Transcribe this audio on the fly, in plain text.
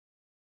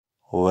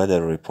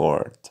Weather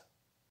report.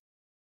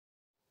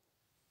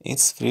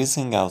 It's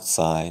freezing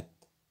outside.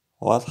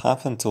 What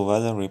happened to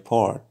weather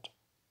report?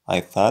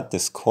 I thought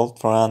this cold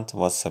front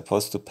was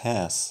supposed to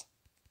pass.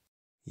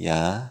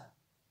 Yeah,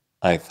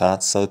 I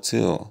thought so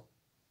too.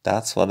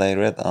 That's what I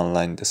read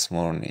online this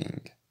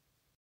morning.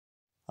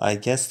 I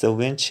guess the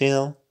wind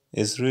chill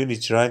is really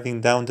driving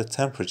down the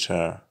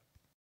temperature.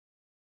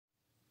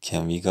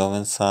 Can we go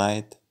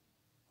inside?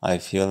 I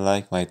feel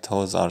like my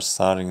toes are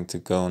starting to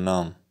go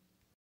numb.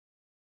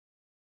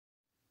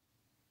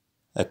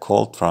 A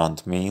cold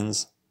front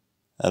means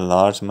a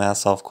large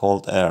mass of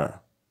cold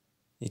air.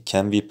 It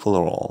can be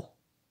plural.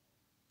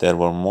 There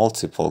were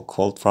multiple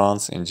cold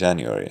fronts in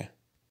January.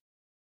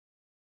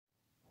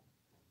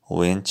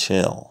 Wind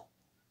chill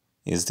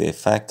is the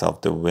effect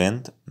of the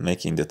wind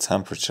making the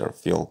temperature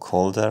feel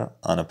colder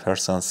on a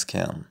person's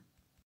skin.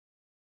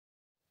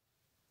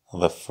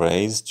 The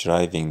phrase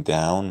driving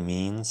down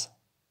means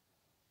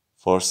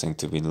forcing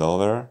to be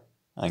lower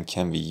and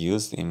can be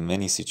used in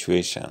many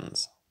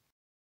situations.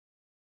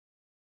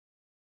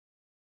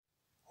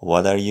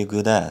 What are you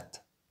good at?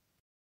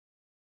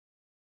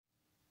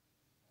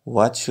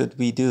 What should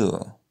we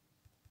do?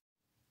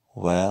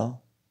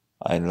 Well,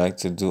 I like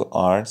to do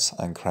arts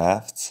and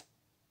crafts,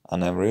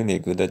 and I'm really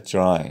good at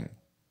drawing.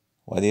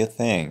 What do you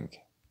think?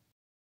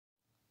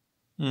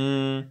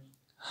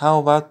 How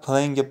about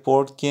playing a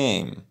board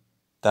game?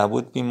 That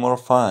would be more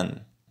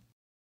fun.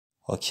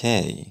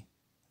 Okay,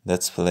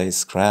 let's play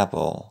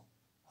Scrabble.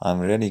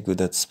 I'm really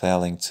good at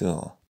spelling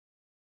too.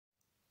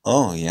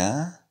 Oh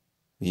yeah?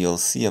 We'll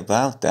see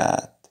about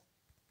that.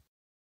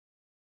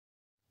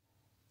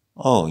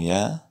 Oh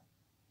yeah?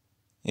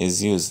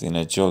 Is used in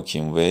a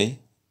joking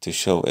way to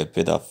show a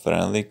bit of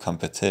friendly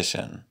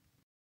competition.